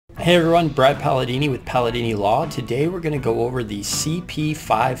Hey everyone, Brad Palladini with Palladini Law. Today we're going to go over the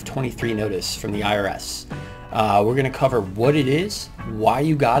CP523 notice from the IRS. We're going to cover what it is, why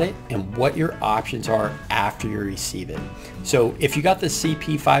you got it, and what your options are after you receive it. So if you got the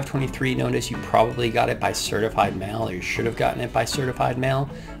CP523 notice, you probably got it by certified mail, or you should have gotten it by certified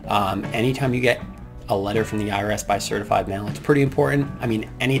mail. Anytime you get a letter from the IRS by certified mail, it's pretty important. I mean,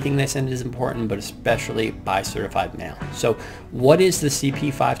 anything they send is important, but especially by certified mail. So what is the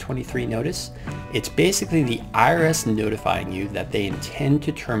CP523 notice? It's basically the IRS notifying you that they intend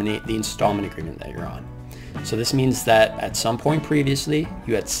to terminate the installment agreement that you're on. So this means that at some point previously,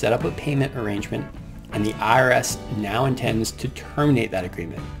 you had set up a payment arrangement and the IRS now intends to terminate that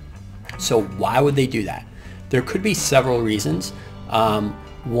agreement. So why would they do that? There could be several reasons.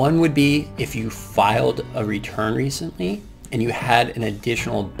 One would be if you filed a return recently and you had an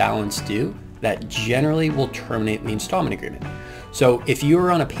additional balance due, that generally will terminate the installment agreement. So if you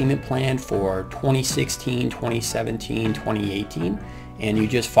were on a payment plan for 2016, 2017, 2018, and you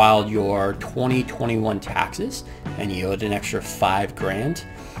just filed your 2021 taxes and you owed an extra $5,000,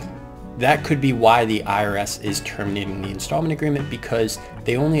 that could be why the IRS is terminating the installment agreement, because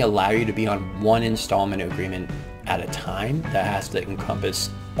they only allow you to be on one installment agreement at a time that has to encompass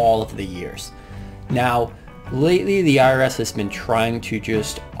all of the years. Now, lately the IRS has been trying to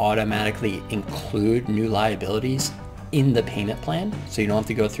just automatically include new liabilities in the payment plan, so you don't have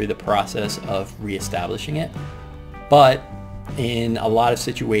to go through the process of reestablishing it. But in a lot of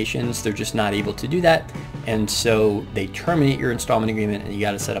situations, they're just not able to do that, and so they terminate your installment agreement and you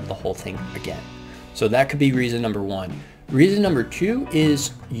got to set up the whole thing again. So that could be reason number one. Reason number two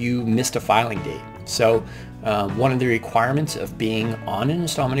is you missed a filing date. So one of the requirements of being on an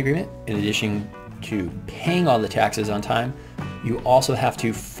installment agreement, in addition to paying all the taxes on time, you also have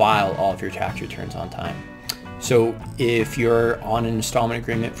to file all of your tax returns on time. So if you're on an installment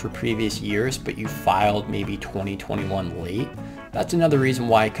agreement for previous years, but you filed maybe 2021 late, that's another reason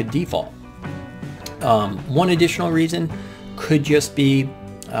why it could default. One additional reason could just be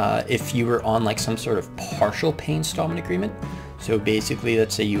if you were on like some sort of partial pay installment agreement. So basically,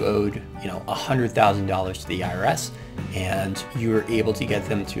 let's say you owed, $100,000 to the IRS and you were able to get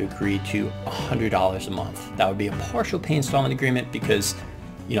them to agree to $100 a month. That would be a partial pay installment agreement because,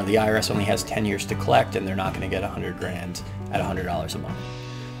 the IRS only has 10 years to collect and they're not going to get $100,000 at $100 a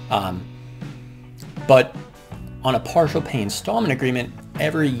month. But on a partial pay installment agreement,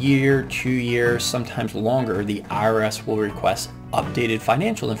 every year, 2 years, sometimes longer, the IRS will request updated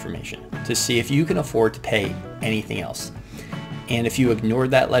financial information to see if you can afford to pay anything else. And if you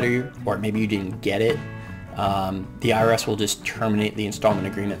ignored that letter, or maybe you didn't get it, the IRS will just terminate the installment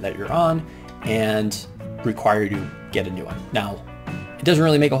agreement that you're on and require you to get a new one. Now, it doesn't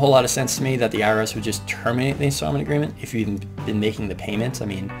really make a whole lot of sense to me that the IRS would just terminate the installment agreement if you've been making the payments. I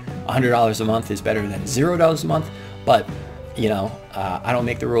mean, $100 a month is better than $0 a month, but I don't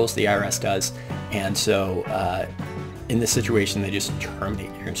make the rules, the IRS does. And so in this situation, they just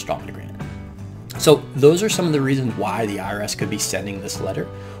terminate your installment agreement. So those are some of the reasons why the IRS could be sending this letter.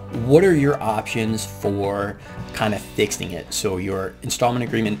 What are your options for kind of fixing it so your installment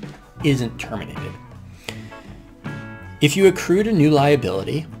agreement isn't terminated? If you accrued a new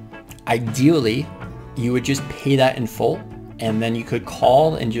liability, ideally you would just pay that in full, and then you could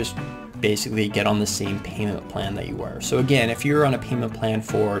call and just basically get on the same payment plan that you were. So again, if you're on a payment plan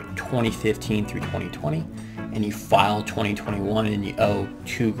for 2015 through 2020 and you file 2021 and you owe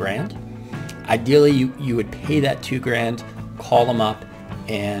 $2,000, ideally you would pay that $2,000, call them up,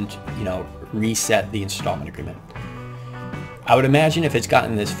 and reset the installment agreement. I would imagine if it's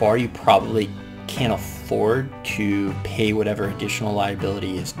gotten this far, you probably can't afford to pay whatever additional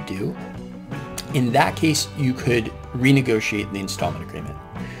liability is due. In that case, you could renegotiate the installment agreement,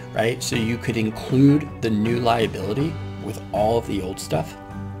 right? So you could include the new liability with all of the old stuff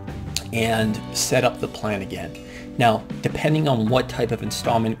and set up the plan again. Now, depending on what type of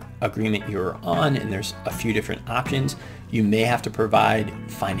installment agreement you're on, and there's a few different options, you may have to provide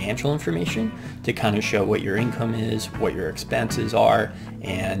financial information to kind of show what your income is, what your expenses are,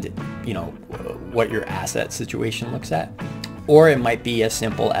 and what your asset situation looks at. Or it might be as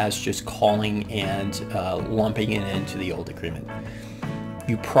simple as just calling and lumping it into the old agreement.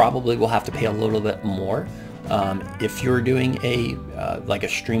 You probably will have to pay a little bit more if you're doing like a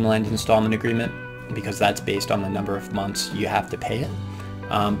streamlined installment agreement, because that's based on the number of months you have to pay it.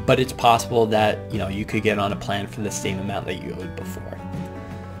 But it's possible that you could get on a plan for the same amount that you owed before.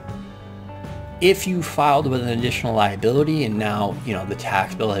 If you filed with an additional liability and now the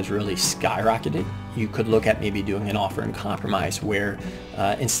tax bill has really skyrocketed, you could look at maybe doing an offer in compromise where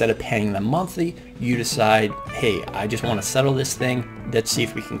instead of paying them monthly, you decide, hey, I just want to settle this thing. Let's see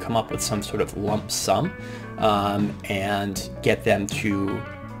if we can come up with some sort of lump sum and get them to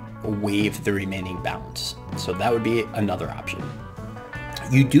waive the remaining balance. So that would be another option.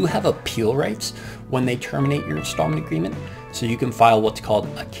 You do have appeal rights when they terminate your installment agreement. So you can file what's called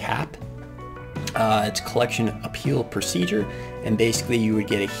a CAP. It's collection appeal procedure, and basically you would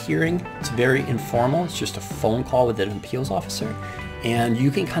get a hearing. It's very informal. It's just a phone call with an appeals officer, and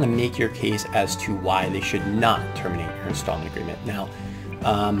you can kind of make your case as to why they should not terminate your installment agreement. Now,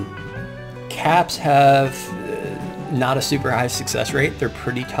 CAPs have not a super high success rate. They're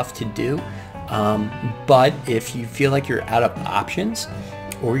pretty tough to do, but if you feel like you're out of options,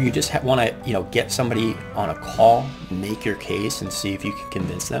 or you just want to, get somebody on a call, make your case, and see if you can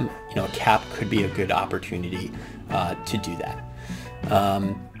convince them, a CAP could be a good opportunity to do that.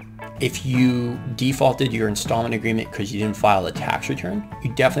 If you defaulted your installment agreement because you didn't file a tax return,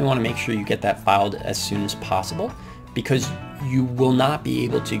 you definitely want to make sure you get that filed as soon as possible, because you will not be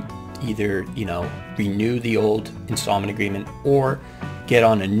able to either, renew the old installment agreement or get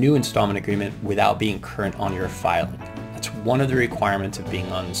on a new installment agreement without being current on your filing. That's one of the requirements of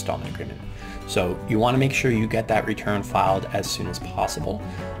being on an installment agreement. So you want to make sure you get that return filed as soon as possible,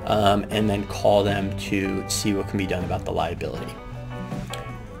 and then call them to see what can be done about the liability.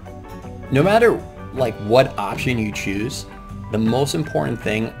 No matter what option you choose, the most important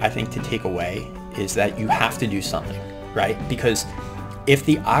thing I think to take away is that you have to do something, right? Because if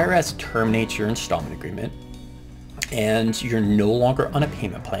the IRS terminates your installment agreement and you're no longer on a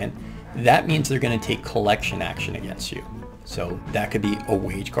payment plan, that means they're going to take collection action against you. So that could be a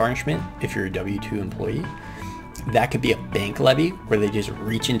wage garnishment if you're a W-2 employee. That could be a bank levy where they just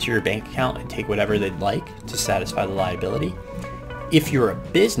reach into your bank account and take whatever they'd like to satisfy the liability. If you're a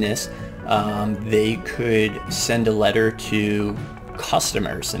business, they could send a letter to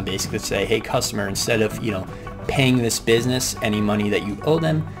customers and basically say, hey, customer, instead of paying this business any money that you owe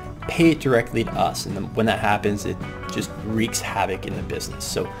them, pay it directly to us. And then when that happens, it just wreaks havoc in the business.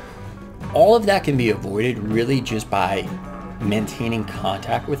 So all of that can be avoided really just by maintaining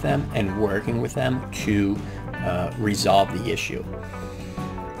contact with them and working with them to resolve the issue.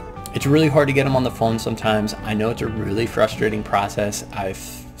 It's really hard to get them on the phone sometimes. I know it's a really frustrating process. I've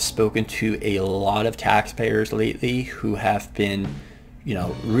spoken to a lot of taxpayers lately who have been,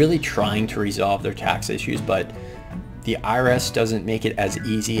 really trying to resolve their tax issues, but the IRS doesn't make it as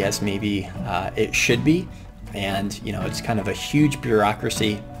easy as maybe it should be. And, it's kind of a huge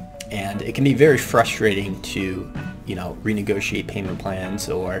bureaucracy, and it can be very frustrating to, renegotiate payment plans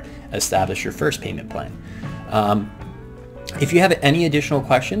or establish your first payment plan. If you have any additional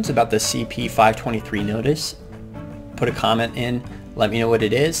questions about the CP523 notice, put a comment in, let me know what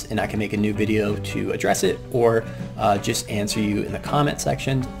it is, and I can make a new video to address it, or just answer you in the comment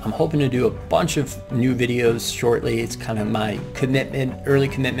section. I'm hoping to do a bunch of new videos shortly. It's kind of my early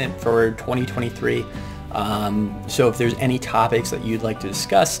commitment for 2023. So if there's any topics that you'd like to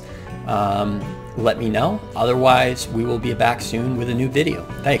discuss, let me know. Otherwise, we will be back soon with a new video.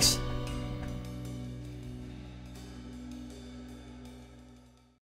 Thanks.